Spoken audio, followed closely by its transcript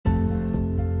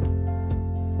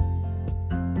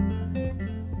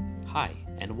Hi,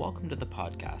 and welcome to the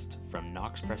podcast from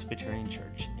Knox Presbyterian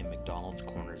Church in McDonald's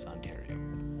Corners, Ontario.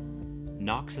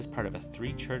 Knox is part of a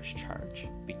three-church charge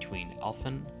between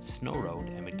Elphin, Snow Road,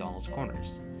 and McDonald's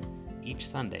Corners. Each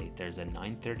Sunday, there's a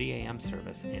 9:30 a.m.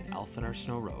 service in Elphin or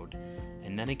Snow Road,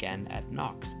 and then again at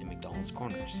Knox in McDonald's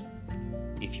Corners.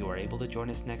 If you are able to join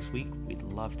us next week, we'd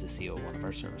love to see you at one of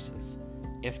our services.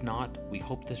 If not, we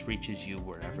hope this reaches you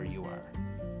wherever you are.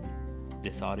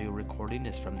 This audio recording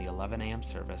is from the 11 a.m.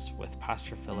 service with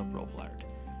Pastor Philip Robillard.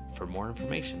 For more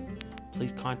information,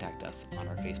 please contact us on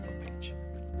our Facebook page.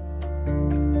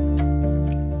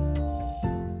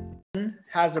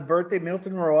 Has a birthday,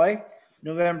 Milton Roy,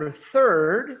 November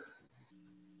 3rd.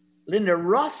 Linda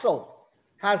Russell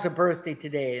has a birthday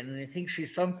today, and I think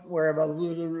she's somewhere about,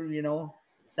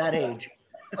 that age.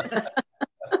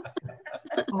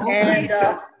 And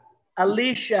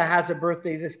Alicia has a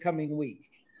birthday this coming week.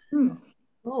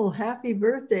 Oh, happy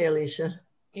birthday, Alicia.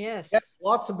 Yes. Yes,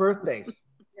 lots of birthdays.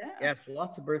 Yeah. Yes,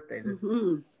 lots of birthdays.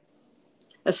 Mm-hmm.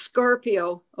 A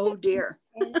Scorpio. Oh, dear.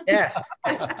 Yes.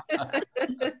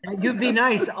 You'd be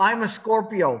nice. I'm a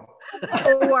Scorpio.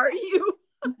 Oh, are you?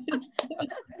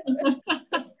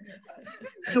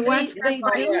 Once They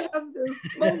do have their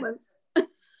moments.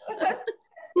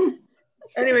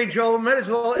 Anyway, Joel, might as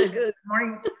well. Good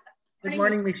morning. Good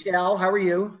morning, Michelle. How are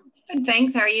you? Good,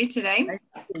 thanks. How are you today? Nice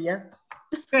to see you.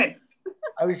 Good.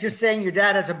 I was just saying your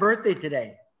dad has a birthday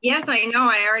today. Yes, I know.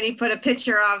 I already put a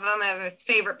picture of him at his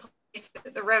favorite place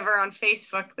at the river on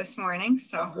Facebook this morning.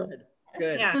 So Good.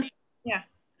 Good. Yeah.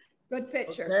 Good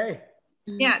picture. Okay.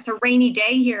 Yeah, it's a rainy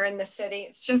day here in the city.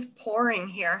 It's just pouring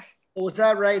here. Oh, is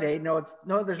that right, eh?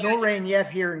 There's Yeah, no rain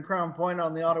yet here in Crown Point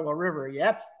on the Ottawa River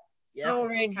yet. Yeah. No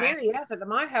rain here yet at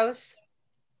my house.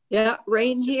 Yeah,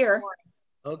 rain here.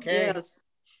 Okay. Yes.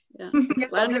 Yeah. I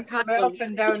guess I'll Landon get Collins.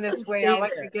 some down this way. I'll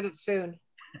let you get it soon.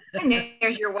 And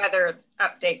there's your weather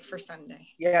update for Sunday.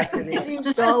 Yes, it It is.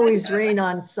 seems to always rain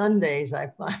on Sundays, I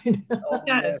find. Oh, It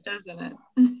does, doesn't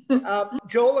it?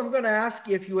 Joel, I'm going to ask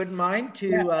you if you wouldn't mind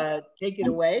to take it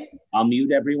away. I'll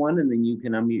mute everyone and then you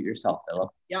can unmute yourself, Philip.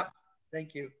 Yep.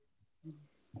 Thank you.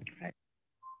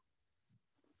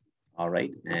 All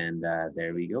right, and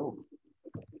there we go.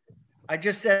 I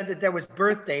just said that there was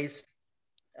birthdays,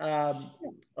 a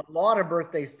lot of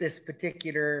birthdays this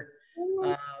particular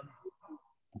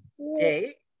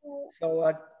day.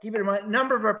 So keep it in mind. A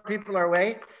number of our people are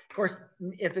away. Of course,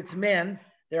 if it's men,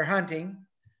 they're hunting.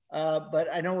 But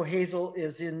I know Hazel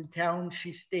is in town.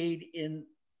 She stayed in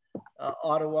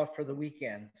Ottawa for the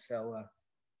weekend. So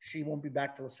she won't be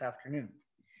back till this afternoon.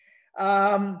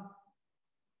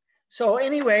 So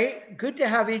anyway, good to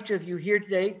have each of you here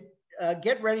today.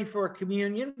 Get ready for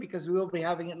communion because we will be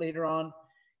having it later on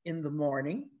in the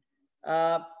morning.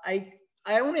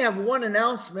 I only have one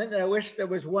announcement, and I wish there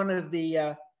was one of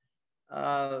the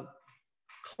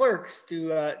clerks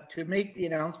to make the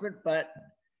announcement, but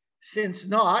since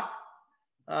not,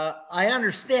 I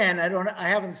understand. I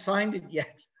haven't signed it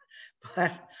yet,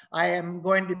 but I am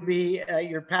going to be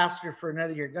your pastor for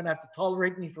another year. You're going to have to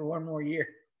tolerate me for one more year.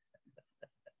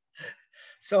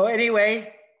 So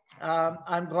anyway,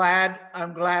 I'm glad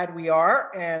we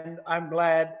are, and I'm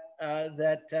glad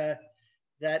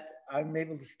that I'm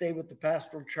able to stay with the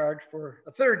pastoral charge for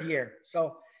a third year.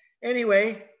 So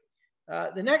anyway,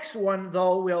 the next one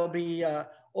though will be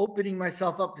opening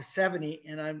myself up to 70,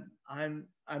 and I'm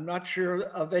not sure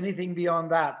of anything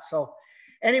beyond that. So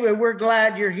anyway, we're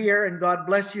glad you're here, and God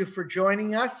bless you for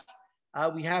joining us.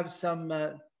 We have some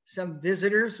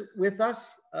visitors with us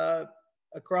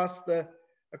across the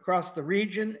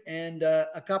region, and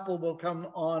a couple will come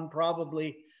on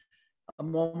probably a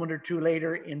moment or two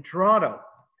later in Toronto.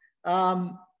 I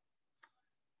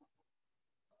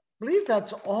believe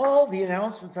that's all the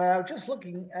announcements. I was just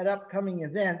looking at upcoming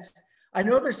events. I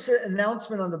know there's an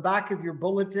announcement on the back of your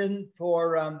bulletin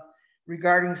for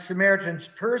regarding Samaritan's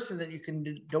Purse, and that you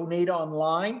can donate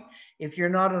online. If you're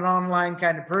not an online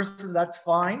kind of person, that's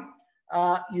fine.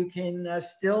 You can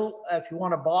still, if you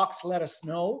want a box, let us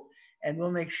know, and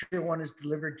we'll make sure one is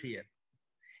delivered to you.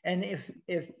 And if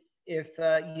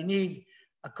you need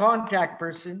a contact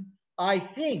person, I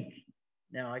think,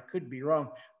 now I could be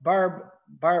wrong, Barb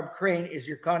Crane is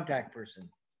your contact person.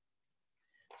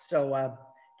 So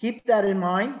keep that in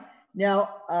mind.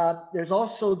 Now, there's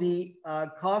also the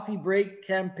coffee break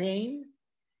campaign.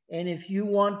 And if you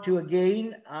want to,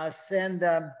 again, send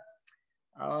a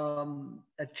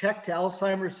check to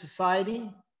Alzheimer's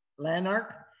Society,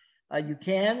 Lanark, you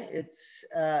can.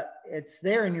 It's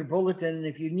there in your bulletin. And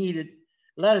if you need it,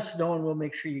 let us know and we'll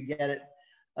make sure you get it.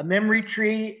 A memory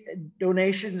tree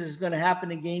donations is going to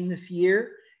happen again this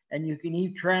year, and you can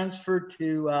e-transfer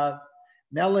to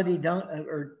Melody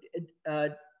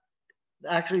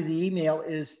actually the email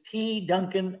is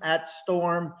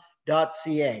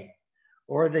tduncan@storm.ca,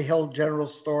 or the Hill General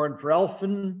Store. And for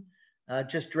Elphin,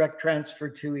 just direct transfer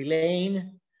to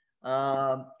Elaine,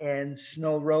 and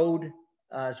Snow Road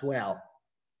as well.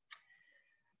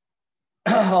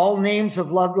 All names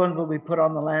of loved ones will be put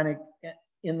on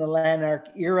in the Lanark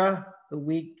era the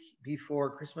week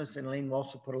before Christmas, and Elaine will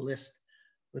also put a list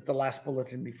with the last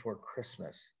bulletin before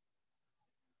Christmas.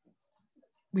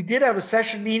 We did have a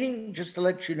session meeting, just to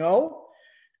let you know.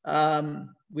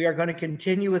 We are going to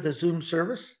continue with a Zoom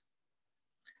service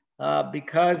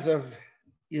because of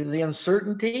the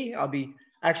uncertainty. I'll be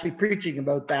actually preaching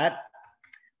about that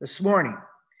this morning.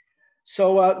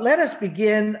 So let us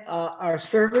begin our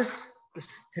service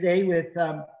today with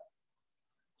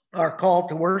our call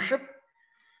to worship.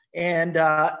 And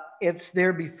it's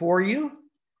there before you.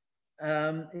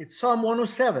 It's Psalm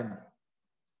 107.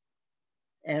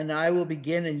 And I will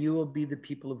begin, and you will be the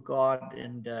people of God.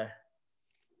 And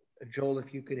Joel,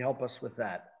 if you could help us with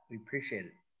that, we appreciate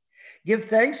it. Give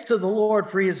thanks to the Lord,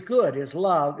 for he is good. His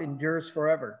love endures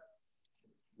forever.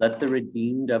 Let the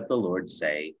redeemed of the Lord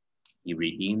say, he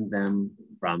redeemed them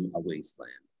from a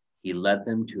wasteland. He led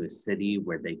them to a city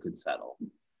where they could settle.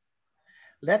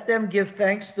 Let them give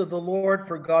thanks to the Lord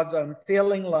for God's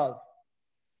unfailing love.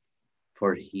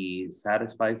 For he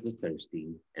satisfies the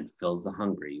thirsty and fills the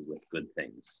hungry with good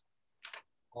things.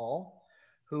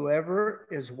 Whoever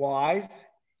is wise,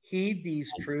 heed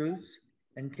these truths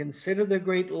and consider the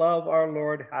great love our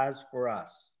Lord has for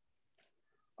us.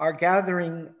 Our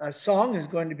gathering song is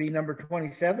going to be number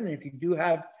 27. If you do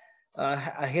have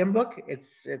a hymn book,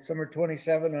 it's number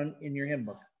 27 in your hymn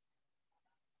book.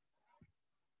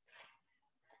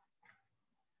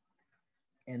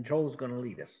 And Joel is going to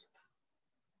lead us.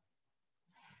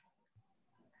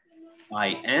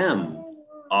 I am.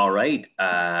 All right.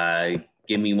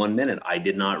 Give me 1 minute. I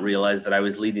did not realize that I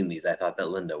was leading these. I thought that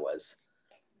Linda was.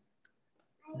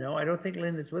 No, I don't think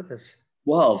Linda's with us.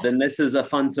 Well, then this is a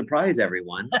fun surprise,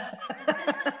 everyone.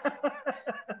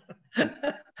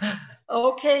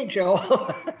 Okay,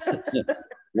 Joel.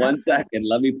 1 second.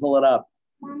 Let me pull it up.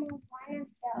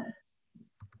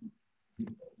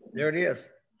 There it is.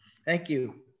 Thank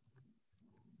you.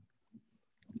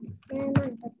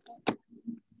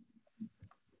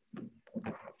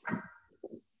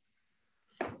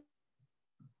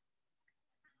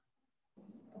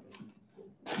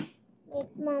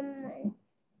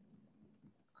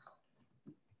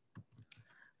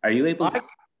 Are you able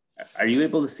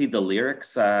to see the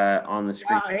lyrics on the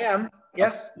screen? I am.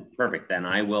 Yes. Oh, perfect. Then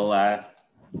I will.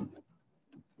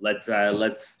 Let's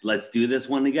do this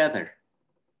one together.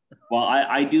 Well,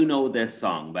 I do know this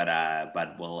song, but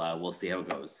we'll see how it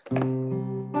goes.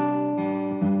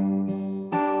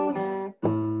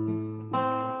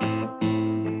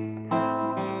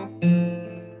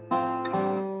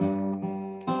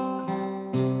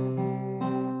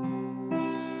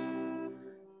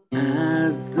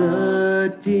 As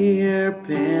the deer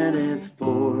panteth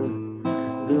for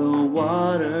the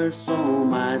water, so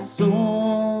my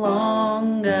soul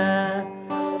long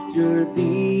after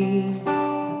thee.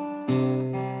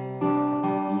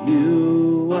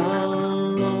 You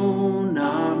alone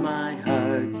are my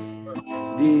heart's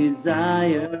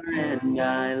desire, and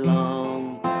I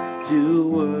long to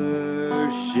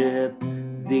worship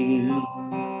thee.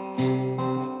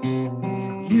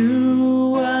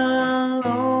 You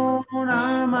alone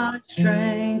are my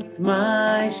strength,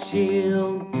 my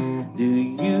shield. To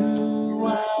you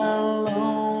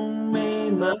alone may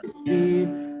my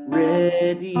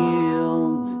spirit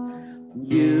yield.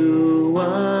 You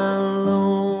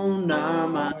alone are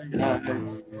my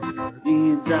heart's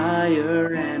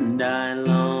desire, and I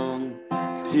long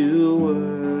to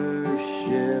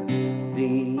worship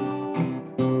thee.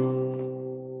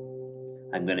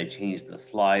 I'm going to change the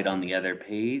slide on the other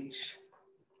page.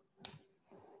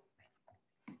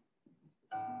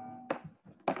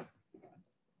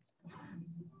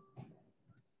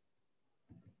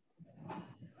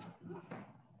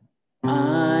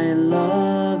 I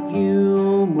love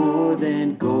you more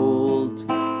than gold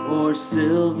or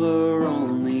silver,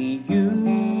 only you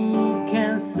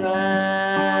can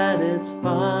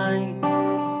satisfy.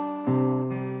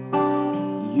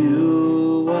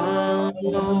 You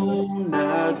alone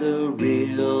are the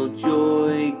real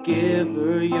joy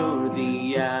giver, you're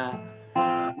the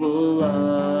apple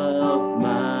of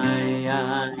my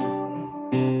eye.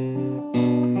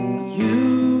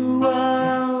 You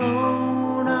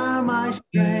alone are my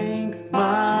strength,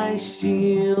 my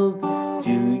shield.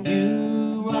 To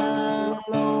you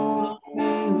alone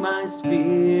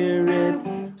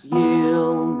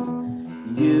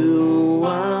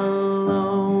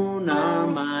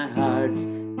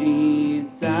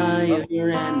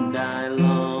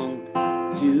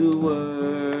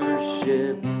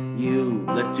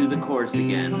chorus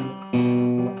again.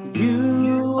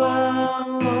 You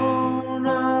alone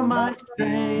are my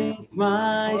strength,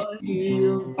 my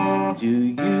shield. To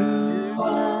you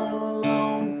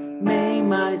alone may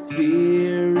my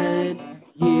spirit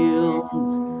yield.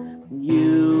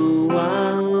 You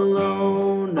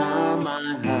alone are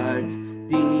my heart's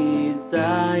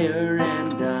desire,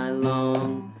 and I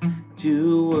long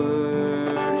to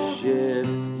worship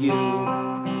you.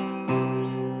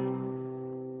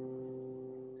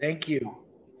 Thank you.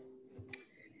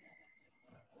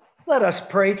 Let us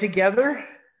pray together.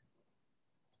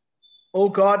 Oh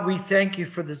God, we thank you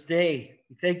for this day.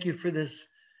 We thank you for this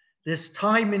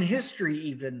time in history,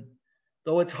 even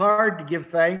though it's hard to give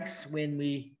thanks when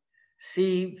we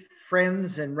see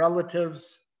friends and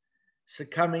relatives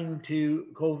succumbing to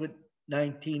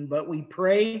COVID-19. But we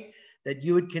pray that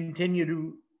you would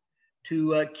continue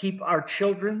to keep our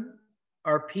children,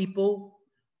 our people,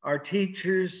 our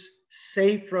teachers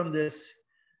safe from this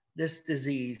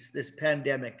disease, this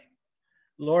pandemic.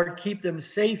 Lord, keep them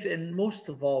safe, and most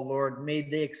of all, Lord, may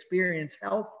they experience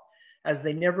health as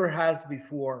they never has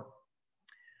before.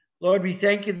 Lord, we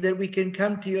thank you that we can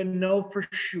come to you and know for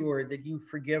sure that you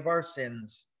forgive our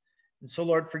sins. And so,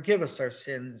 Lord, forgive us our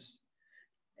sins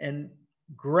and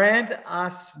grant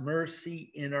us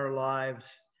mercy in our lives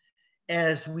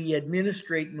as we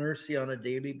administrate mercy on a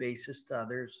daily basis to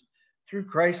others. Through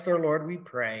Christ our Lord, we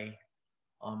pray.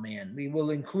 Amen. We will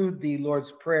include the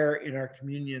Lord's Prayer in our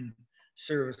communion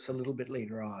service a little bit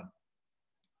later on.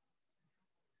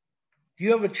 Do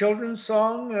you have a children's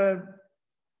song,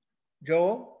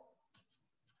 Joel?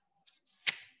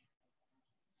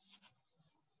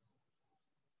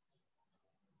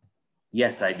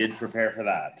 Yes, I did prepare for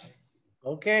that.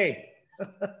 Okay.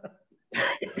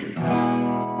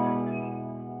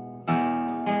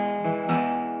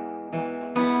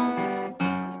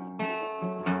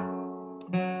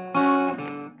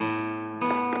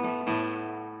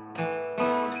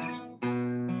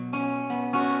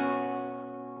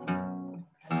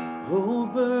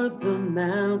 Over the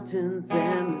mountains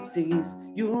and the seas,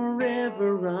 your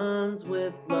river runs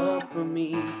with love for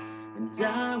me. And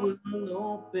I will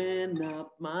open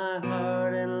up my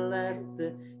heart and let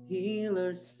the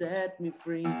healer set me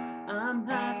free. I'm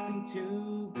happy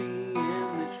to be in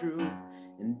the truth,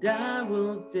 and I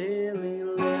will daily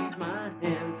lift my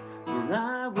hands, for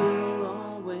I will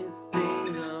always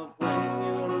sing of when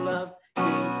your love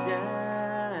came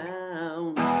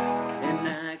down. And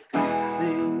I could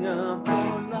sing of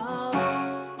your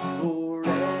love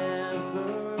forever,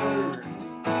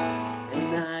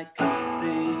 and I could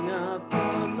sing of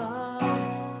your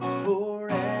love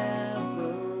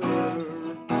forever,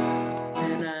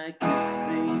 and I could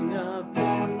sing of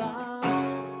your love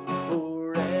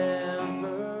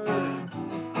forever,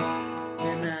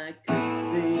 and I could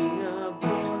sing of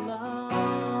your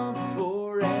love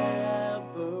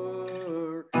forever.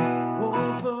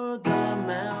 Over the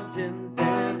mountains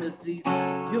and the seas,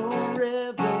 your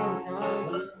river runs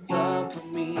with love for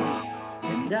me.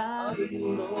 And I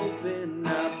will open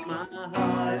up my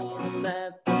heart and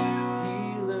let the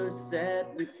healer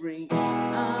set me free.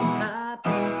 I'm happy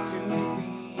to be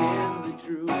in the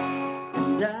truth,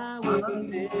 and I will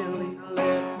daily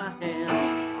lift my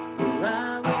hands, for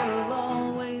I will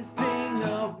always sing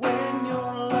of when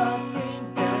your love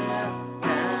came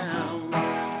down.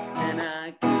 And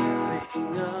I can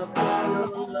sing of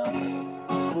your love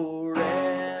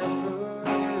forever,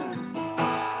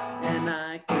 and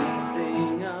I can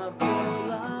sing of your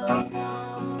love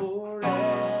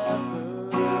forever,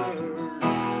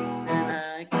 and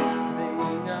I can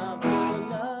sing of your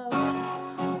love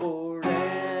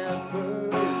forever,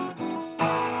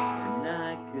 and I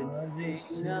could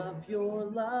sing of your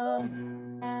love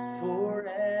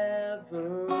forever.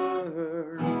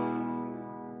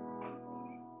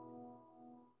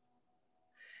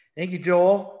 Thank you,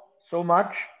 Joel, so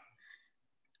much.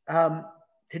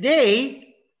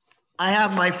 Today, I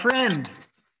have my friend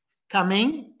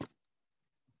coming.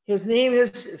 His name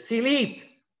is Philippe.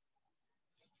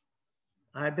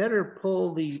 I better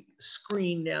pull the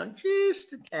screen down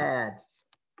just a tad.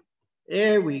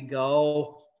 There we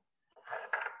go.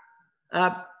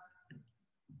 Hello,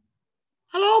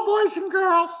 boys and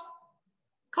girls.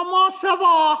 Comment ça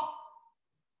va?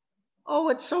 Oh,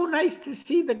 it's so nice to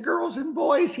see the girls and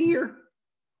boys here,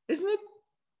 isn't it?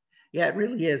 Yeah, it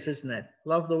really is, isn't it?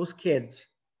 Love those kids.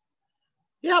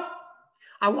 Yep.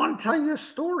 I want to tell you a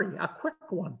story, a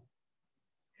quick one.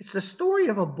 It's the story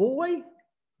of a boy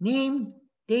named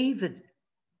David.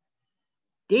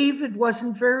 David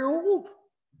wasn't very old.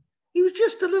 He was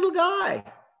just a little guy.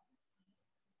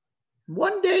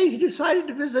 One day he decided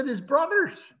to visit his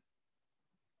brothers.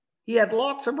 He had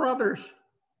lots of brothers.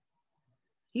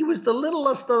 He was the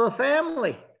littlest of the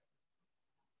family.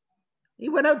 He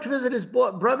went out to visit his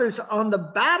brothers on the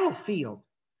battlefield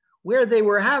where they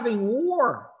were having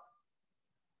war.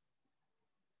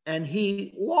 And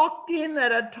he walked in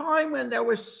at a time when there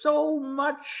was so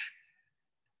much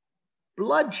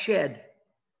bloodshed.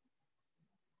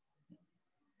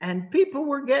 And people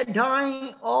were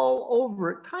dying all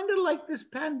over it, kind of like this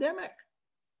pandemic.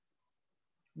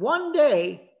 One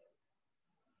day,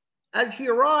 as he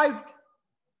arrived,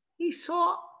 he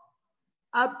saw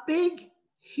a big,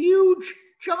 huge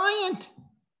giant.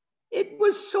 It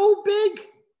was so big.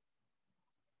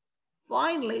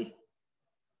 Finally,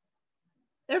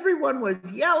 everyone was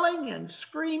yelling and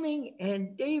screaming,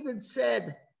 and David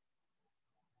said,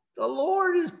 "The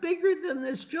Lord is bigger than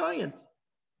this giant."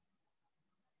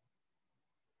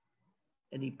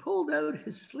 And he pulled out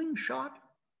his slingshot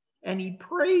and he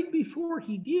prayed before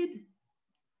he did.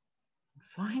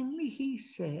 Finally, he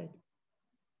said,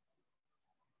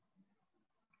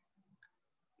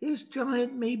 "This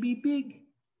giant may be big,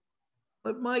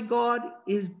 but my God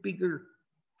is bigger."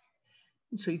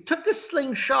 And so he took a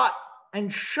slingshot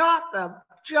and shot the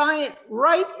giant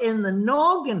right in the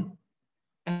noggin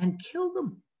and killed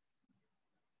him.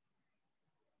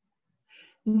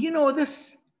 And you know,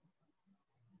 this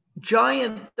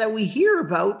giant that we hear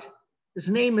about, his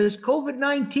name is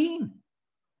COVID-19.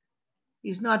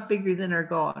 He's not bigger than our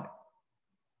God,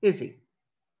 is he?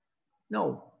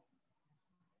 No.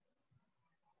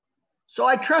 So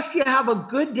I trust you have a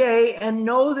good day and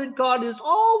know that God is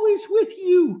always with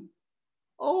you,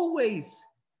 always,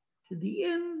 to the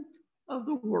end of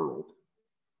the world.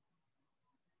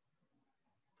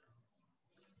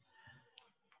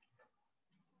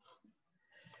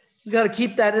 We got to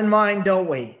keep that in mind, don't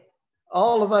we?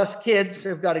 All of us kids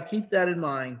have got to keep that in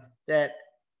mind, that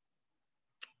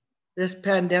this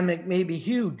pandemic may be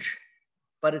huge,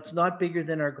 but it's not bigger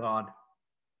than our God,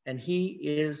 and he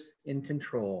is in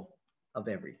control of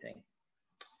everything.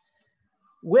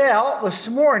 Well, this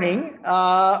morning,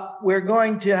 we're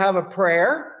going to have a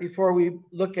prayer before we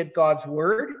look at God's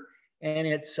word, and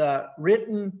it's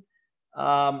written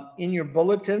in your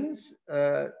bulletins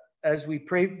as we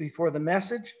pray before the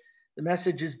message. The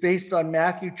message is based on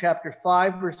Matthew chapter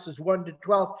 5, verses 1 to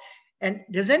 12. And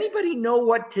does anybody know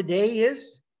what today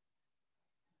is?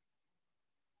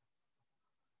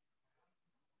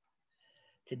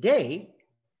 Today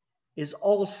is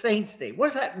All Saints' Day. What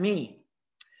does that mean?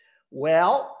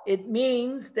 Well, it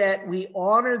means that we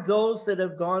honor those that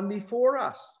have gone before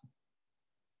us.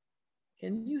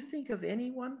 Can you think of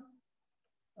anyone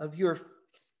of your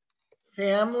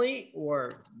family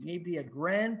or maybe a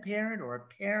grandparent or a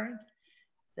parent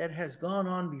that has gone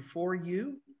on before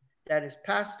you, that has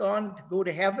passed on to go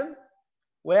to heaven?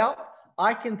 Well,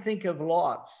 I can think of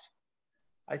lots.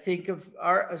 I think of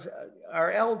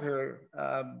our elder,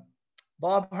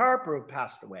 Bob Harper, who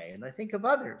passed away, and I think of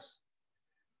others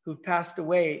who've passed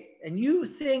away. And you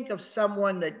think of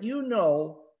someone that you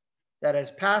know that has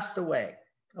passed away,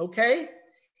 okay?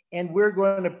 And we're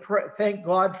going to thank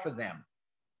God for them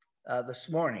this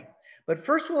morning. But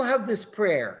first we'll have this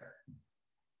prayer.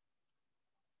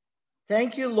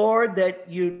 Thank you, Lord, that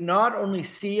you not only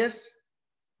see us,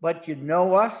 but you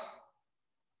know us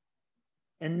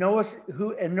and know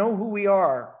who we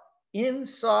are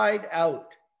inside out.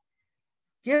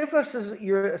 Give us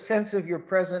a sense of your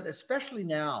presence, especially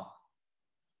now.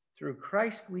 Through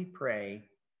Christ we pray.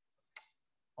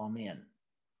 Amen.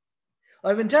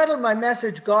 I've entitled my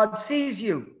message, God Sees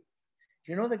You. Do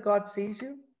you know that God sees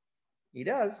you? He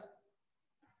does.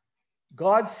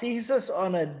 God sees us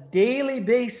on a daily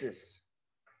basis.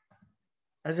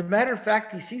 As a matter of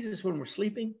fact, he sees us when we're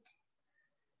sleeping.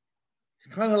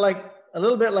 It's kind of like a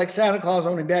little bit like Santa Claus,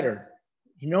 only better.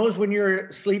 He knows when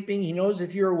you're sleeping. He knows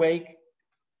if you're awake.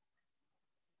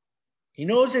 He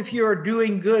knows if you're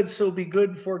doing good, so be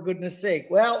good for goodness sake.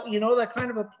 Well, you know, that kind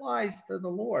of applies to the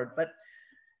Lord.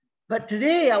 But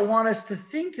today I want us to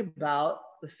think about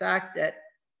the fact that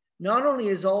not only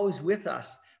is always with us,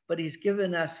 but he's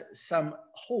given us some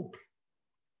hope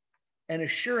and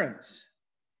assurance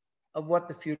of what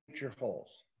the future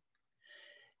holds.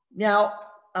 Now,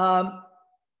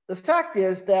 the fact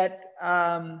is that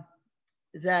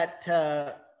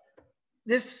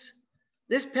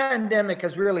this pandemic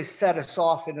has really set us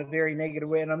off in a very negative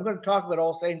way, and I'm going to talk about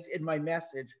All Saints in my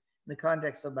message, in the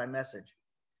context of my message.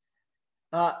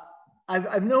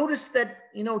 I've noticed that,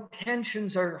 you know,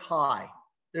 tensions are high.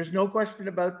 There's no question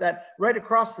about that. Right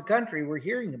across the country, we're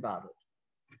hearing about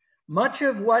it. Much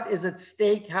of what is at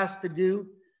stake has to do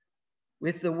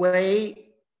with the way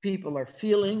people are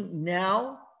feeling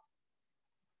now.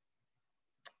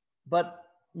 but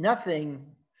nothing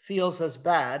feels as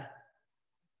bad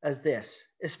as this,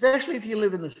 especially if you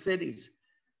live in the cities.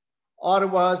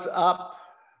 Ottawa's up,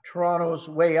 Toronto's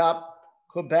way up,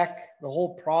 Quebec, the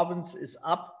whole province is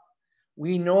up.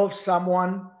 We know of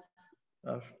someone,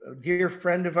 a dear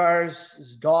friend of ours,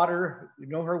 his daughter, we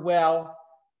know her well,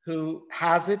 who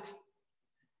has it,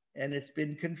 and it's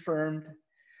been confirmed.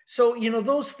 So, you know,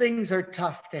 those things are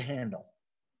tough to handle.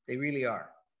 They really are.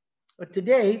 But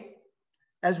today,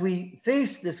 as we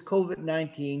face this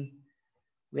COVID-19,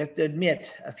 we have to admit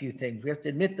a few things. We have to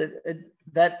admit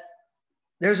that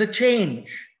there's a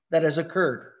change that has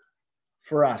occurred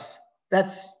for us.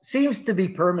 That seems to be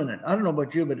permanent. I don't know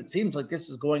about you, but it seems like this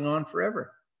is going on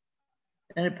forever.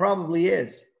 And it probably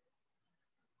is.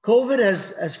 COVID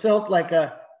has felt like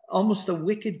almost a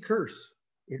wicked curse.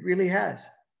 It really has.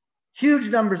 Huge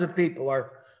numbers of people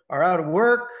are out of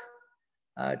work,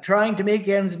 trying to make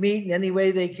ends meet in any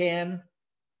way they can.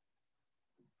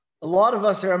 A lot of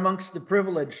us are amongst the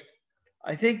privileged.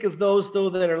 I think of those,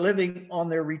 though, that are living on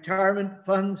their retirement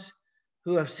funds,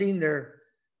 who have seen their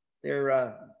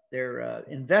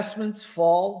investments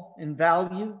fall in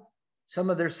value. Some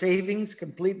of their savings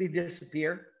completely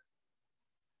disappear.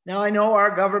 Now, I know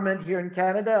our government here in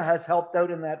Canada has helped out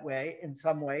in that way, in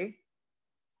some way.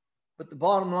 But the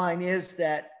bottom line is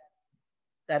that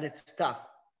it's tough.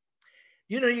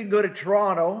 You know, you can go to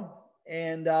Toronto,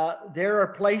 and there are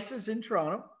places in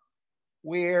Toronto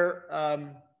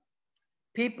where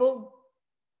people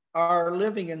are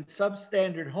living in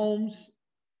substandard homes.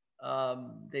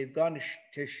 They've gone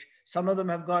to some of them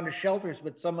have gone to shelters,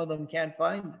 but some of them can't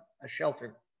find a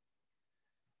shelter.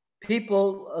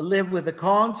 People live with a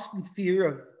constant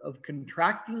fear of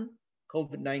contracting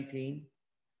COVID-19.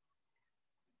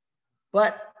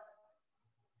 But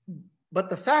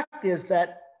the fact is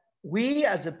that we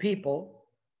as a people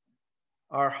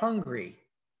are hungry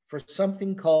for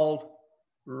something called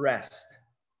rest.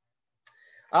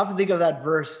 I often think of that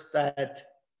verse that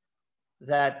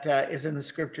is in the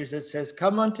scriptures. It says,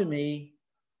 "Come unto me,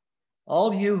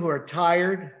 all you who are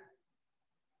tired,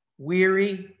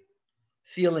 weary,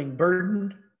 feeling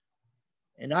burdened,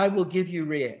 and I will give you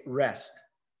rest.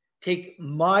 Take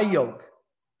my yoke."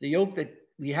 The yoke that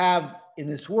we have in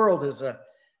this world is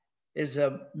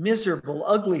a miserable,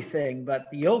 ugly thing, but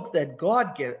the yoke that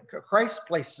Christ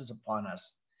places upon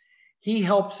us, he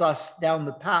helps us down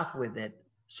the path with it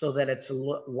so that it's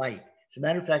light. As a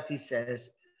matter of fact, he says,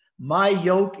 "My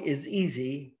yoke is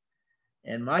easy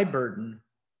and my burden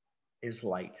is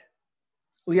light."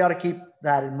 We ought to keep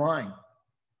that in mind.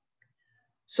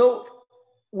 So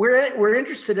we're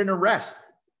interested in a rest.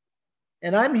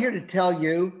 And I'm here to tell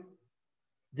you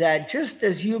that just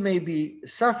as you may be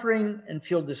suffering and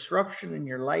feel disruption in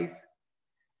your life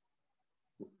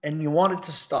and you want it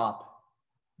to stop,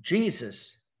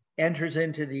 Jesus enters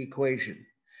into the equation.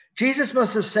 Jesus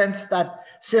must have sensed that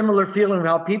similar feeling of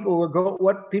how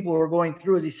what people were going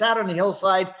through as he sat on the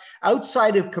hillside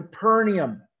outside of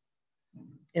Capernaum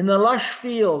in the lush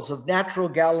fields of natural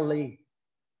Galilee.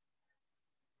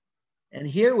 And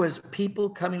here was people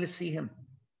coming to see him.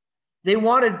 They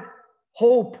wanted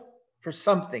hope for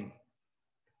something.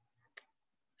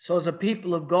 So as a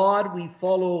people of God, we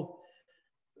follow,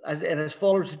 as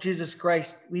followers of Jesus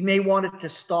Christ, we may want it to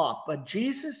stop, but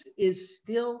Jesus is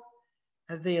still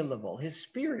available. His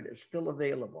Spirit is still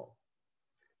available.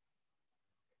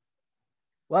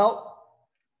 Well,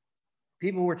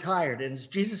 people were tired, and as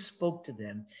Jesus spoke to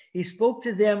them, he spoke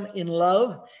to them in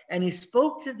love, and he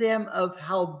spoke to them of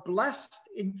how blessed,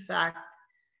 in fact,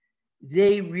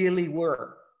 they really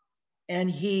were. And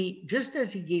he, just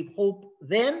as he gave hope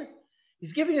then,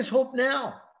 he's giving us hope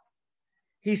now.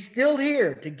 He's still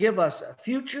here to give us a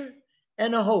future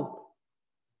and a hope.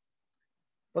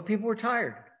 But people were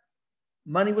tired.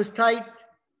 Money was tight.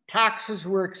 Taxes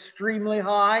were extremely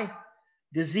high.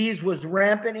 Disease was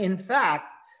rampant. In fact,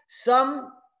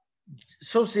 some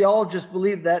sociologists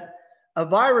believe that a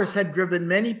virus had driven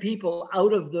many people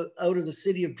out of the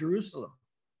city of Jerusalem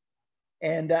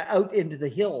and out into the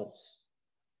hills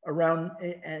around,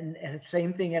 and the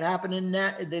same thing had happened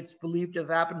it's believed to have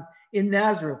happened in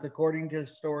Nazareth, according to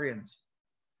historians.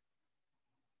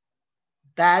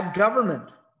 Bad government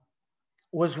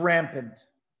was rampant,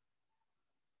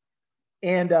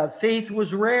 and faith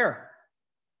was rare.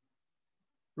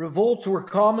 Revolts were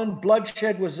common.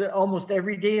 Bloodshed was almost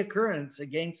everyday occurrence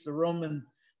against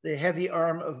the heavy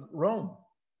arm of Rome.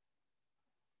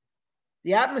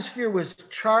 The atmosphere was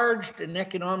charged and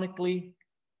economically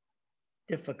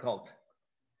difficult.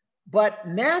 But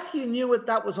Matthew knew what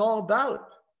that was all about.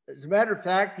 As a matter of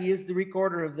fact, he is the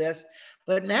recorder of this.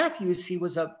 But Matthew, he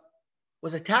was a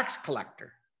tax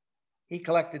collector. He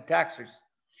collected taxes.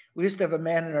 We used to have a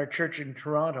man in our church in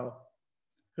Toronto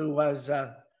who was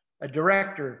a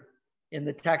director in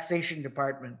the taxation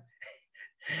department.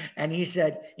 And he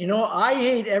said, you know, I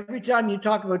hate every time you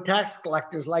talk about tax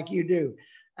collectors like you do.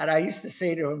 And I used to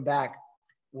say to him back,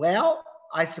 well,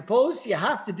 I suppose you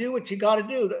have to do what you got to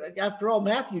do. After all,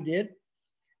 Matthew did.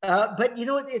 But you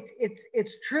know,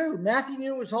 it's true. Matthew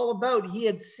knew what it was all about. He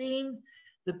had seen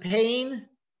the pain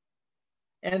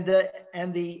and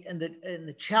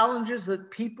the challenges that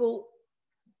people,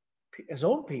 his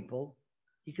own people,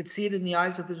 he could see it in the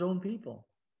eyes of his own people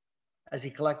as he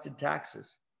collected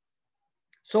taxes.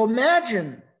 So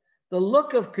imagine the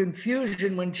look of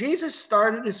confusion when Jesus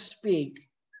started to speak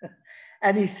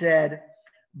and he said,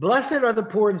 "Blessed are the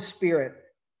poor in spirit,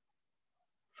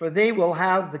 for they will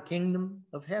have the kingdom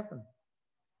of heaven.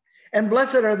 And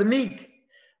blessed are the meek,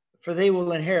 for they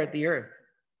will inherit the earth.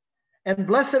 And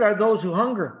blessed are those who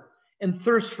hunger and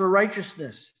thirst for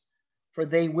righteousness, for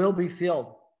they will be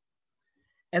filled.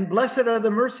 And blessed are the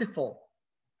merciful,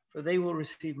 for they will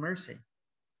receive mercy.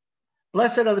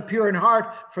 Blessed are the pure in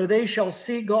heart, for they shall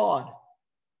see God.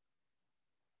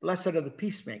 Blessed are the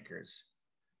peacemakers,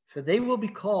 for they will be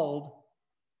called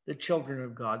the children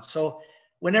of God." So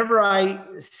whenever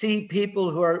I see people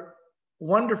who are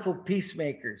wonderful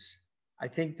peacemakers, I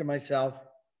think to myself,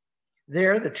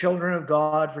 they're the children of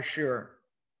God for sure.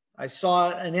 I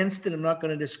saw an instant, I'm not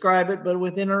going to describe it, but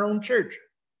within our own church,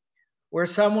 where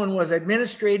someone was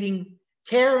administrating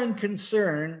care and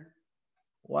concern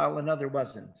while another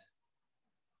wasn't.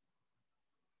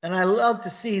 And I love to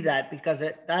see that, because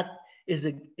that is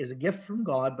a gift from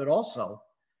God, but also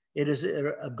it is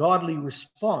a godly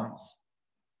response.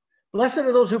 Blessed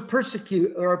are those who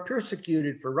are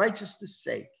persecuted for righteousness'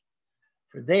 sake,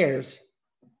 for theirs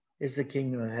is the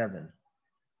kingdom of heaven.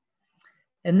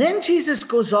 And then Jesus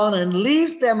goes on and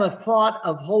leaves them a thought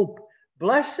of hope.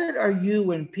 Blessed are you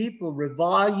when people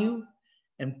revile you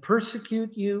and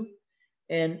persecute you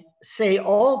and say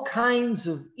all kinds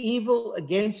of evil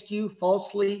against you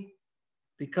falsely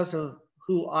because of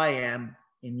who I am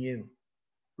in you.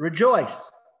 Rejoice,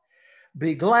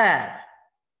 be glad,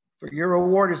 for your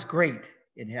reward is great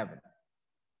in heaven.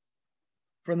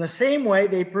 From the same way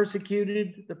they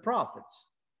persecuted the prophets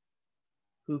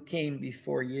who came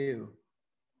before you.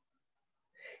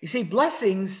 You see,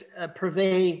 blessings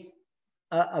purvey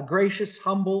a gracious,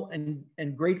 humble,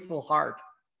 and grateful heart.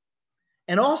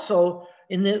 And also,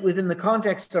 within the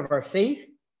context of our faith,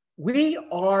 we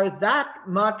are that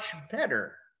much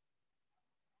better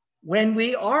when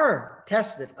we are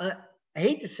tested. I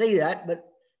hate to say that,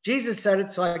 but Jesus said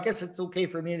it, so I guess it's okay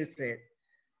for me to say it.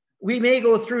 We may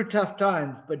go through tough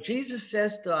times, but Jesus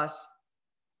says to us,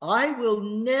 I will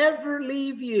never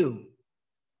leave you.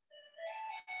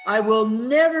 I will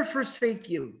never forsake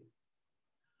you.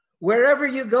 Wherever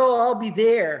you go, I'll be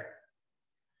there.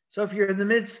 So if you're in the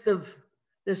midst of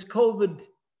this COVID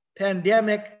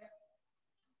pandemic,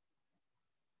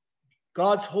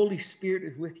 God's Holy Spirit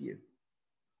is with you.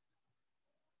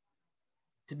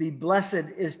 To be blessed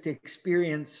is to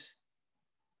experience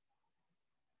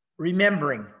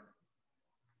remembering.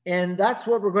 And that's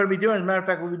what we're going to be doing. As a matter of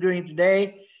fact, we'll be doing it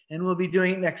today, and we'll be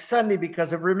doing it next Sunday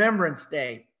because of Remembrance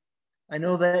Day. I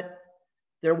know that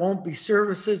there won't be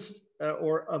services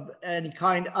or of any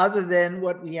kind other than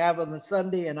what we have on the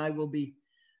Sunday, and I will be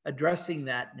addressing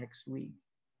that next week.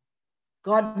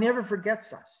 God never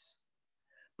forgets us.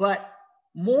 But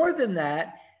more than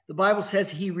that, the Bible says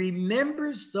he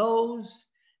remembers those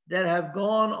that have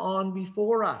gone on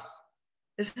before us.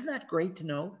 Isn't that great to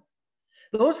know?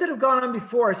 Those that have gone on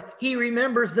before us, he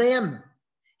remembers them.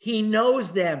 He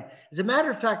knows them. As a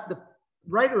matter of fact, the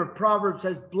writer of Proverbs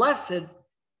says, blessed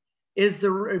is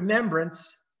the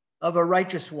remembrance of a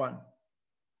righteous one.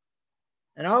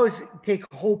 And I always take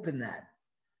hope in that.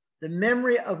 The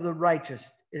memory of the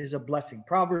righteous is a blessing.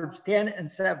 Proverbs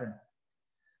 10:7.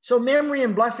 So memory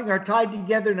and blessing are tied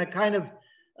together in a kind of,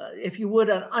 if you would,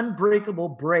 an unbreakable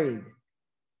braid.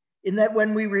 In that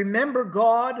when we remember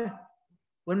God,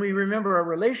 when we remember our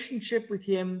relationship with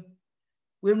him,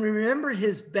 when we remember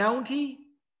his bounty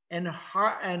and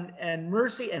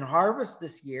mercy and harvest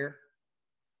this year,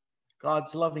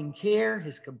 God's loving care,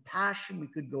 his compassion, we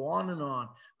could go on and on.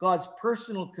 God's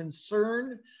personal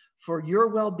concern for your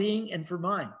well-being and for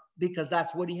mine, because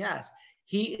that's what he has.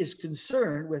 He is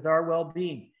concerned with our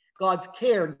well-being. God's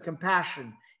care and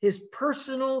compassion, his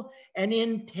personal and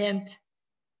intent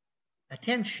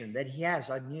attention that he has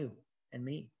on you and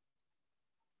me.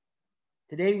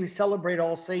 Today we celebrate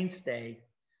All Saints' Day,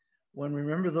 when we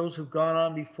remember those who've gone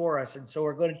on before us. And so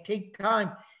we're going to take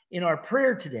time in our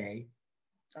prayer today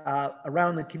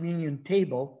around the communion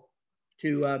table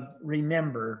to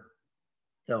remember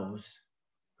those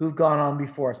who've gone on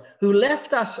before us, who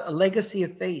left us a legacy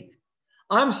of faith.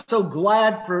 I'm so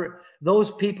glad for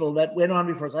those people that went on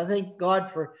before us. I thank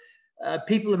God for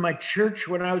people in my church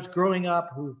when I was growing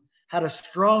up who had a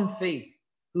strong faith,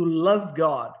 who loved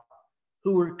God,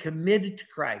 who were committed to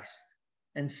Christ,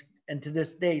 and to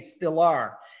this day still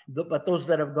are. But those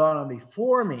that have gone on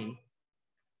before me,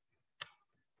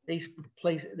 they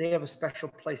have a special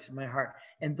place in my heart.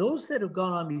 And those that have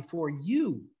gone on before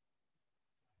you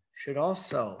should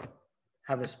also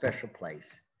have a special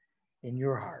place in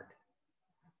your heart.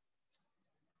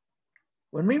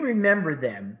 When we remember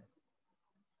them,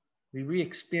 we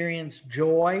re-experience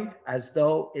joy as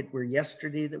though it were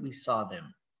yesterday that we saw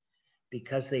them,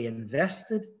 because they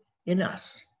invested in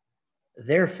us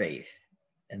their faith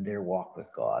and their walk with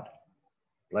God.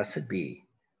 Blessed be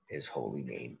his holy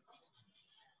name.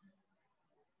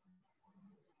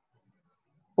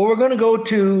 Well, we're going to go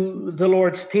to the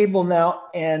Lord's table now,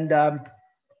 and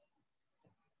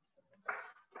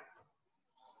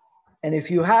if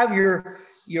you have your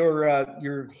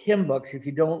hymn books, if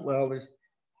you don't, well,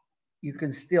 you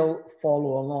can still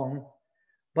follow along.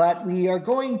 But we are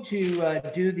going to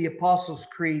do the Apostles'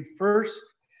 Creed first,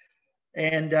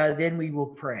 and then we will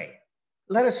pray.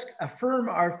 Let us affirm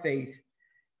our faith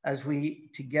as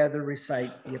we together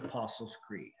recite the Apostles'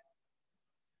 Creed.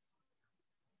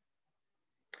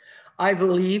 I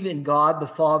believe in God, the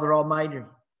Father Almighty,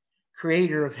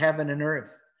 creator of heaven and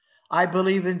earth. I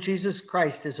believe in Jesus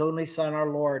Christ, his only Son, our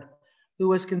Lord, who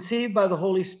was conceived by the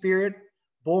Holy Spirit,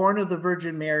 born of the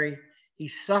Virgin Mary. He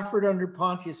suffered under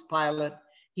Pontius Pilate.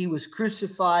 He was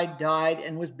crucified, died,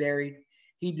 and was buried.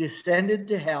 He descended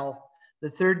to hell. The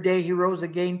third day he rose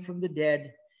again from the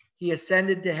dead. He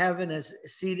ascended to heaven, is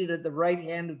seated at the right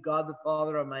hand of God the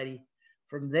Father Almighty.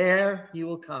 From there he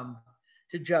will come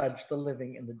to judge the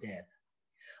living and the dead.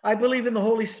 I believe in the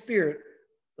Holy Spirit,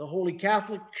 the Holy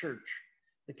Catholic Church,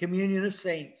 the communion of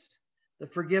saints, the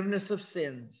forgiveness of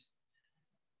sins,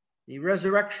 the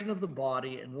resurrection of the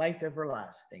body, and life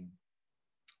everlasting.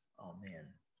 Amen.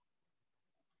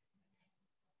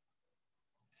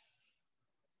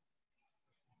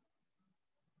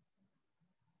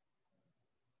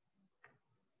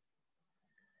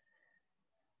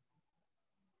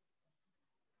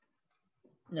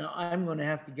 Now, I'm going to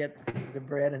have to get the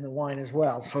bread and the wine as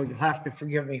well, so you'll have to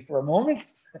forgive me for a moment.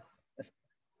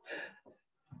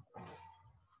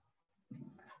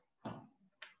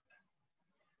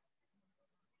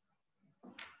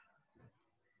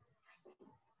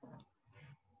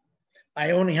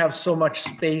 I only have so much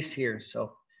space here,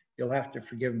 so you'll have to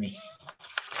forgive me.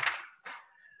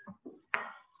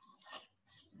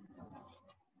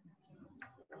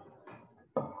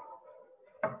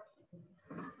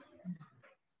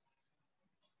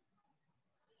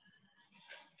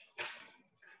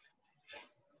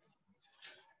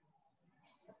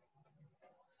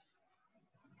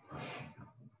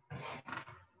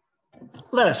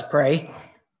 Let us pray.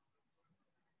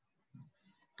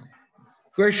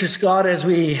 Gracious God, as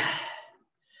we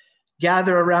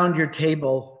gather around your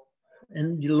table,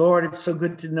 and Lord, it's so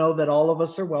good to know that all of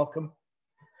us are welcome,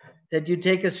 that you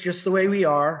take us just the way we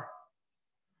are.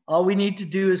 All we need to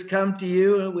do is come to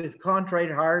you with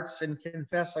contrite hearts and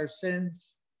confess our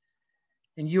sins,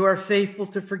 and you are faithful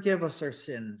to forgive us our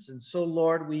sins. And so,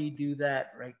 Lord, we do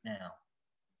that right now.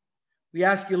 We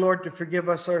ask you, Lord, to forgive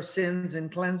us our sins and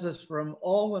cleanse us from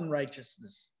all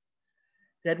unrighteousness,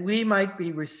 that we might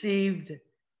be received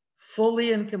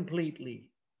fully and completely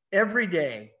every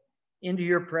day into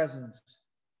your presence.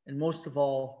 And most of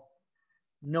all,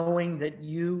 knowing that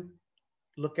you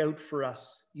look out for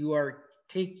us. You are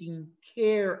taking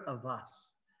care of us.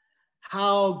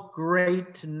 How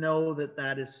great to know that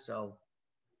that is so.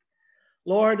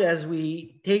 Lord, as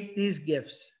we take these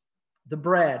gifts, the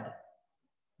bread,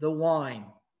 the wine,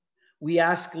 we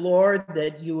ask, Lord,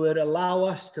 that you would allow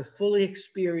us to fully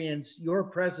experience your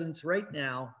presence right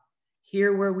now,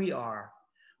 here where we are,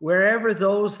 wherever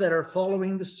those that are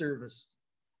following the service.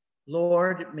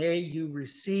 Lord, may we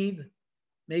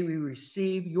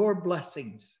receive your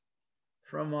blessings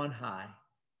from on high.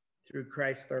 Through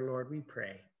Christ our Lord, we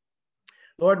pray.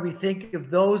 Lord, we think of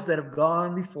those that have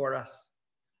gone before us.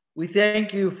 We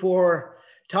thank you for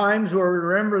times where we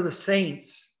remember the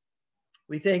saints.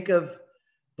 We think of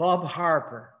Bob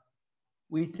Harper.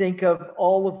 We think of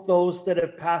all of those that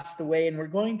have passed away, and we're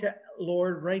going to,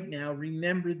 Lord, right now,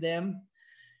 remember them.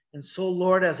 And so,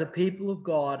 Lord, as a people of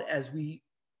God, as we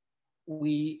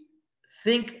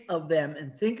think of them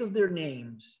and think of their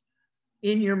names,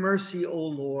 in your mercy, O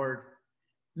Lord,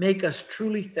 make us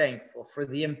truly thankful for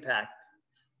the impact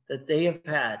that they have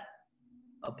had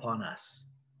upon us.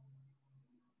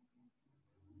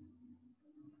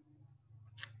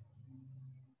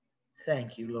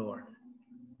 Thank you, Lord.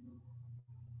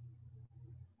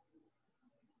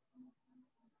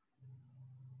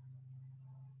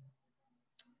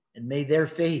 And may their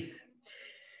faith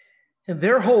and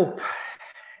their hope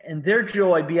and their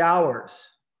joy be ours.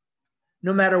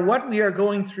 No matter what we are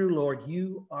going through, Lord,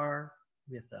 you are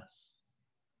with us.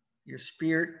 Your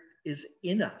Spirit is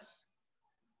in us.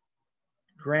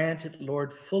 Grant it,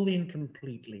 Lord, fully and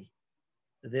completely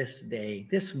this day,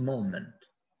 this moment.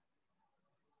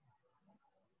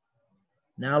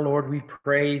 Now, Lord, we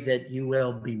pray that you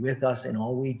will be with us in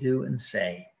all we do and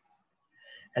say.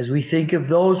 As we think of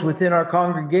those within our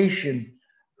congregation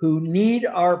who need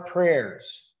our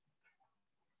prayers,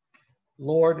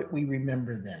 Lord, we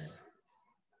remember them.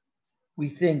 We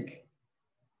think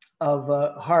of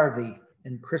Harvey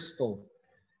and Crystal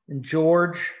and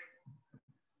George,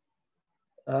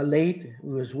 late,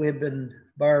 who was Wib and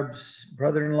Barb's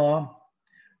brother-in-law,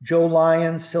 Joe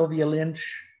Lyons, Sylvia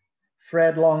Lynch,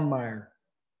 Fred Longmire,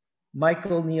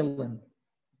 Michael Nealon.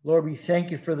 Lord, we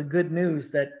thank you for the good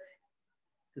news that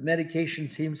the medication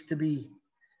seems to be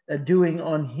doing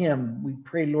on him. We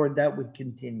pray, Lord, that would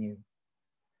continue.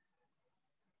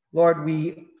 Lord,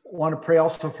 we want to pray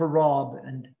also for Rob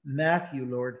and Matthew,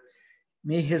 Lord.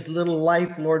 May his little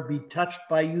life, Lord, be touched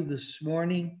by you this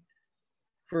morning.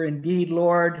 For indeed,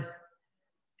 Lord,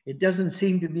 it doesn't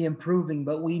seem to be improving,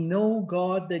 but we know,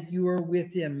 God, that you are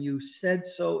with him. You said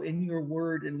so in your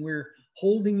word, and we're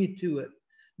holding you to it.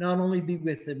 Not only be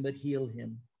with him, but heal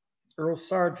him. Earl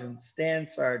Sargent, Stan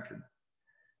Sargent,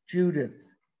 Judith,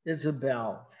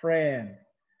 Isabel, Fran,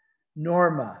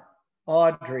 Norma,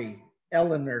 Audrey,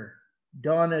 Eleanor,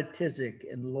 Donna Tizick,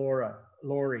 and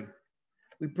Lori.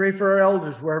 We pray for our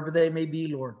elders wherever they may be,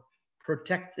 Lord.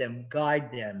 Protect them,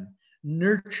 guide them,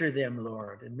 nurture them,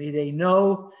 Lord, and may they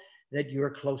know that you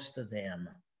are close to them.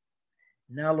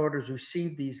 Now, Lord, as we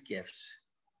receive these gifts,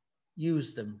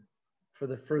 use them for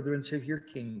the furtherance of your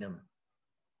kingdom.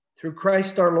 Through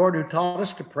Christ our Lord, who taught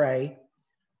us to pray,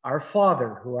 Our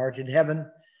Father, who art in heaven,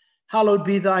 hallowed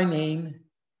be thy name.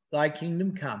 Thy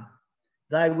kingdom come.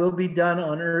 Thy will be done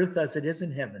on earth as it is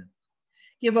in heaven.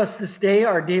 Give us this day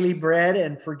our daily bread,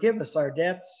 and forgive us our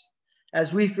debts,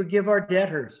 as we forgive our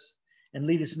debtors. And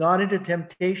lead us not into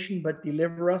temptation, but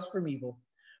deliver us from evil.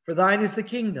 For thine is the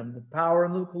kingdom, the power,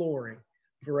 and the glory,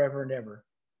 forever and ever.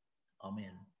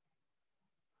 Amen.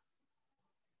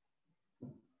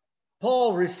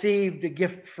 Paul received a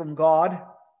gift from God,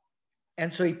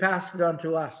 and so he passed it on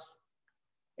to us.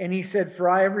 And he said, For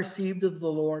I have received of the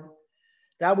Lord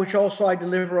that which also I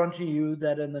deliver unto you,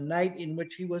 that in the night in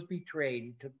which he was betrayed,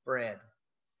 he took bread.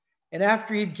 And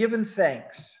after he had given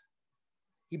thanks,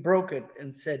 he broke it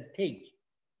and said, Take,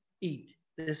 eat,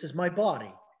 this is my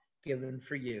body given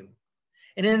for you.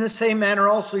 And in the same manner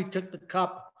also he took the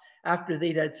cup after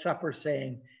they'd had supper,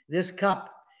 saying, This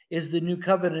cup is the new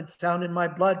covenant found in my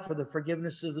blood for the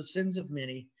forgiveness of the sins of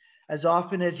many. As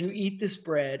often as you eat this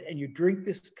bread and you drink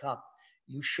this cup,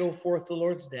 you show forth the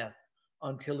Lord's death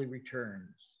until he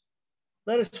returns.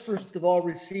 Let us first of all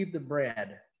receive the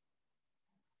bread,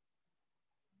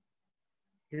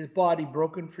 his body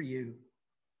broken for you.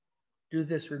 Do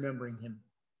this remembering him.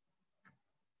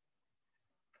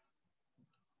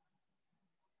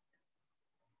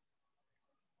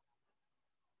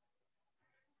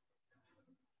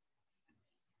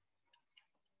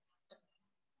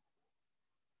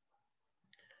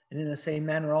 And in the same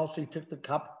manner also he took the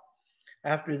cup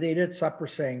after they had supper,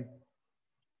 saying,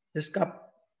 This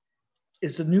cup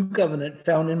is the new covenant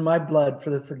found in my blood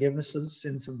for the forgiveness of the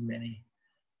sins of many.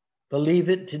 Believe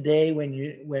it today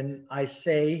when I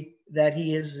say that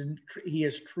he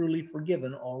has truly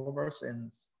forgiven all of our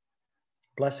sins.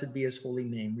 Blessed be his holy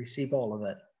name. Receive all of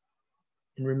it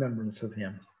in remembrance of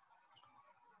him.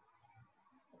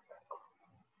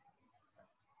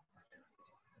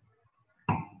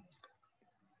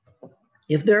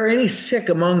 If there are any sick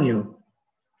among you,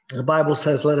 the Bible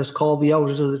says, let us call the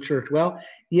elders of the church. Well,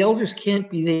 the elders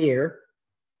can't be there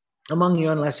among you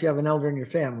unless you have an elder in your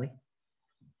family.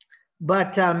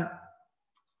 But I'm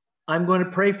going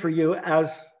to pray for you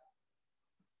as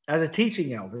a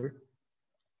teaching elder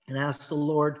and ask the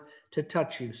Lord to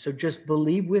touch you. So just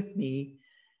believe with me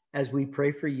as we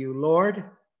pray for you. Lord,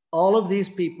 all of these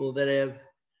people that have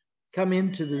come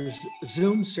into the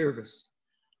Zoom service,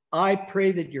 I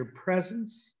pray that your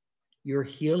presence, your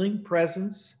healing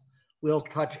presence, will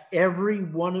touch every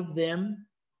one of them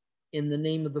in the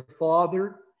name of the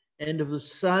Father and of the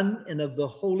Son and of the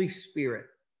Holy Spirit.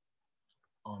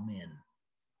 Amen.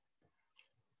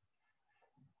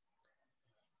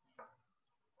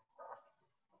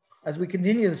 as we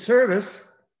continue the service,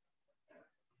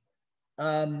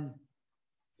 one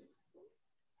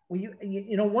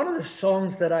of the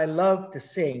songs that I love to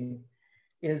sing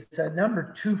is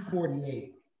number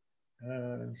 248.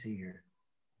 Let me see here.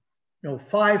 No,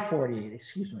 548,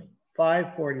 excuse me,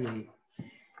 548.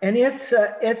 And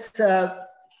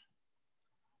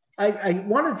I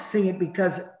wanted to sing it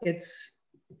because it's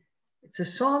a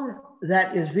song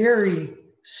that is very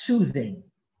soothing.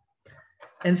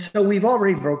 And so we've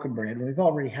already broken bread, we've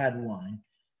already had wine,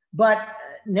 but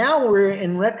now we're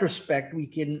in retrospect, we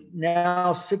can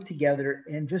now sit together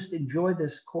and just enjoy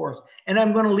this chorus. And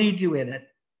I'm going to lead you in it,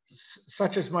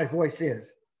 such as my voice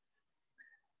is.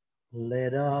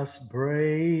 Let us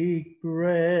break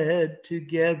bread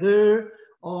together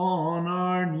on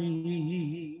our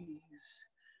knees.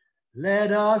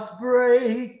 Let us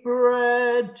break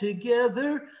bread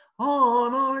together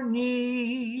on our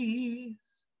knees.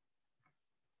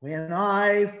 When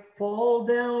I fall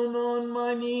down on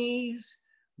my knees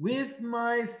with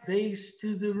my face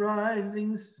to the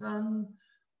rising sun,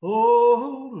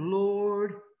 oh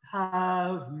Lord,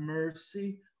 have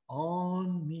mercy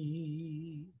on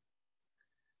me.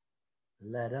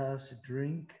 Let us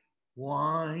drink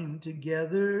wine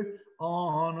together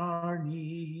on our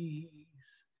knees.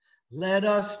 Let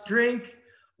us drink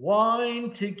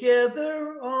wine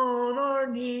together on our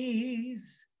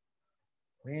knees.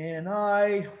 When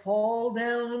I fall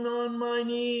down on my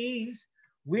knees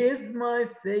with my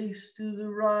face to the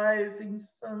rising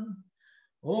sun,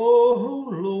 oh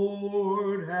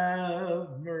Lord,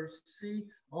 have mercy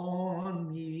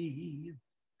on me.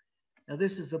 Now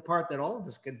this is the part that all of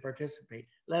us can participate.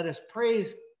 Let us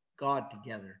praise God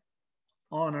together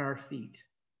on our feet.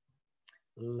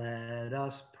 Let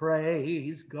us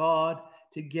praise God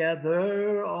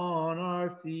together on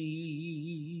our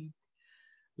feet.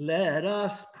 Let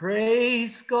us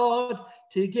praise God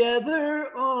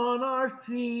together on our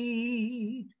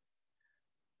feet.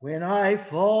 When I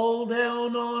fall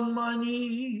down on my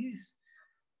knees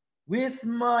with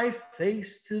my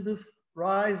face to the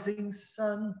rising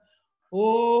sun,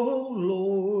 oh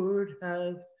Lord,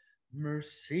 have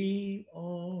mercy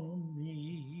on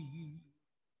me.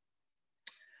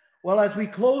 Well, as we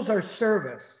close our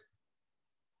service,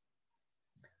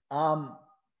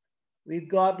 we've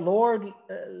got Lord,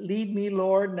 Lead Me,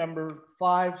 Lord, number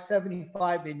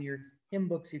 575 in your hymn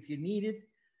books if you need it.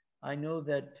 I know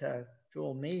that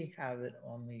Joel may have it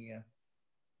on the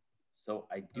So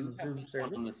I do have this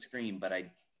one on the screen, but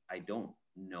I don't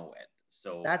know it.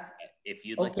 So that's if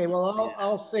you'd like. Okay, well,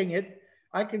 I'll sing it.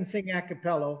 I can sing a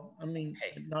cappella. I mean,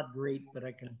 not great, but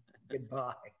I can get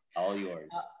by. All yours.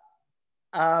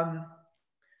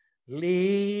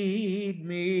 Lead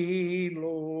me,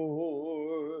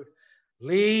 Lord.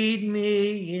 Lead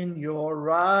me in your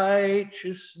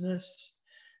righteousness.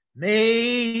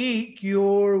 Make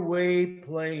your way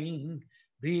plain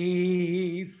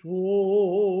before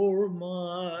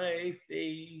my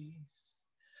face.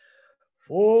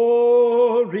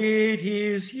 For it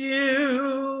is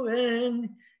you and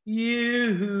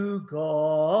you,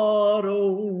 God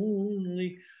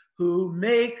only, who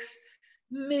makes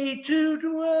me to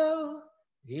dwell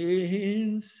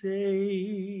in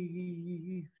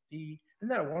safety. Isn't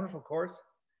that a wonderful chorus?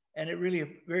 And it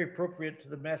really very appropriate to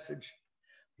the message.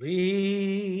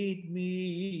 Lead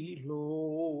me,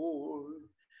 Lord.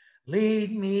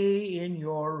 Lead me in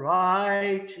your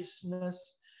righteousness.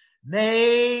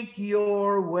 Make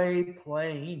your way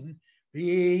plain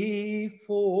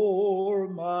before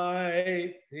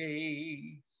my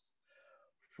face.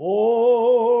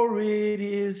 For it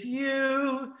is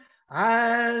you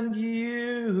and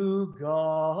you,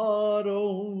 God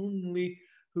only,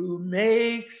 who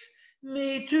makes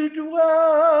me to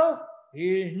dwell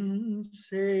in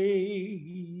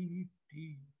safety.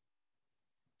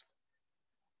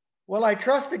 Well, I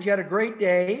trust that you had a great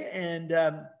day, and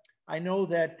I know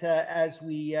that as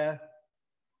we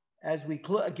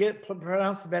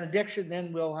pronounce the benediction,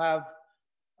 then we'll have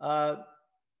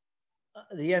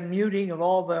the unmuting of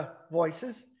all the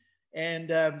voices. And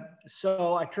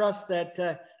so I trust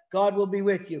that God will be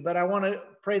with you. But I want to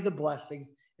pray the blessing.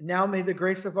 And now may the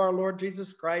grace of our Lord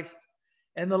Jesus Christ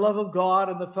and the love of God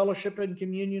and the fellowship and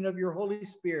communion of your Holy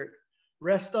Spirit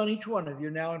rest on each one of you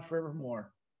now and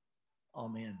forevermore.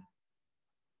 Amen.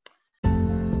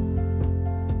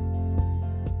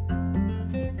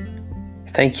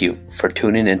 Thank you for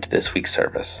tuning into this week's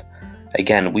service.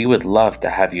 Again, we would love to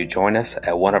have you join us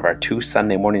at one of our 2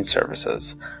 Sunday morning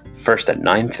services, first at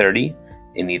 9:30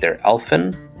 in either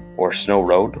Elphin or Snow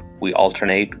Road. We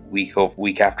alternate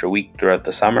week after week throughout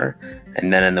the summer,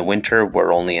 and then in the winter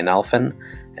we're only in Elphin,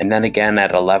 and then again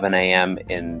at 11 a.m.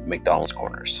 in McDonald's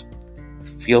Corners.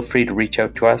 Feel free to reach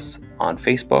out to us on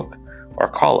Facebook or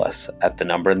call us at the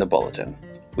number in the bulletin.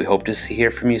 We hope to hear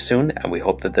from you soon, and we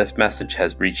hope that this message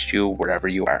has reached you wherever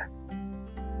you are.